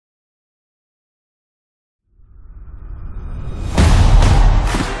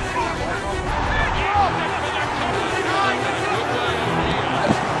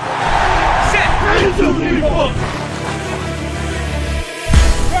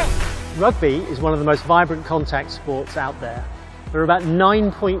Rugby is one of the most vibrant contact sports out there. There are about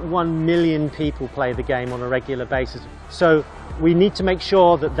 9.1 million people play the game on a regular basis. So we need to make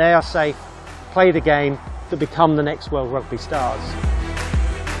sure that they are safe, play the game, to become the next World Rugby stars.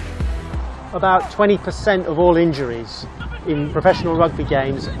 About 20% of all injuries in professional rugby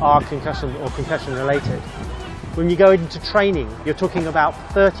games are concussion or concussion related. When you go into training, you're talking about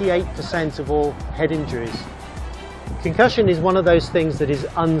 38% of all head injuries. Concussion is one of those things that is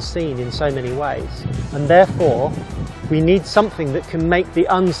unseen in so many ways, and therefore we need something that can make the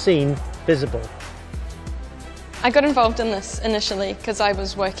unseen visible. I got involved in this initially because I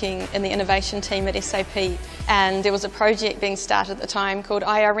was working in the innovation team at SAP, and there was a project being started at the time called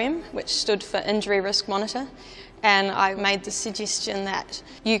IRM, which stood for Injury Risk Monitor, and I made the suggestion that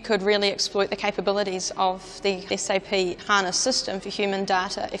you could really exploit the capabilities of the SAP HANA system for human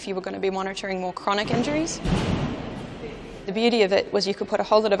data if you were going to be monitoring more chronic injuries. The beauty of it was you could put a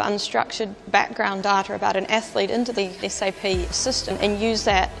whole lot of unstructured background data about an athlete into the SAP system and use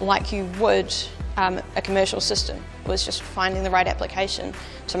that like you would a commercial system. It was just finding the right application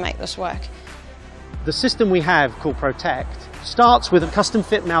to make this work. The system we have, called PROTECHT, starts with a custom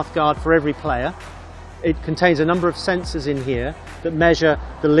fit mouthguard for every player. It contains a number of sensors in here that measure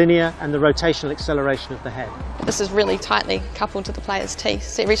the linear and the rotational acceleration of the head. This is really tightly coupled to the player's teeth,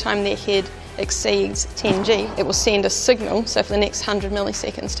 so every time their head exceeds 10G, it will send a signal, so for the next 100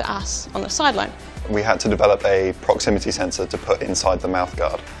 milliseconds to us on the sideline. We had to develop a proximity sensor to put inside the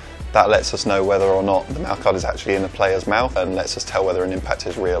mouthguard. That lets us know whether or not the mouthguard is actually in the player's mouth and lets us tell whether an impact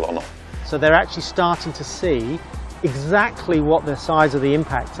is real or not. So they're actually starting to see exactly what the size of the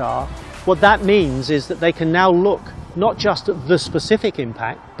impacts are. What that means is that they can now look not just at the specific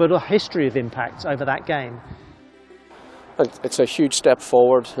impact, but a history of impacts over that game. It's a huge step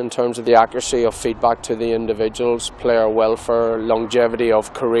forward in terms of the accuracy of feedback to the individuals, player welfare, longevity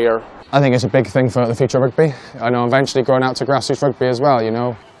of career. I think it's a big thing for the future of rugby. I know eventually growing out to grassroots rugby as well, you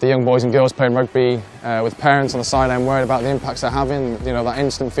know. The young boys and girls playing rugby with parents on the sideline worried about the impacts they're having, you know, that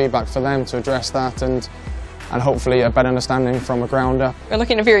instant feedback for them to address that and hopefully a better understanding from the ground up. We're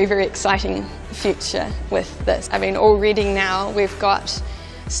looking at a very, very exciting future with this. I mean, already now we've got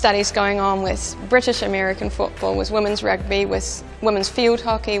studies going on with British American football, with women's rugby, with women's field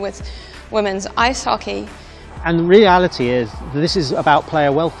hockey, with women's ice hockey. And the reality is that this is about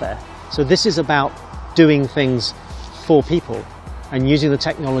player welfare. So this is about doing things for people and using the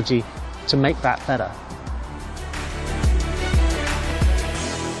technology to make that better.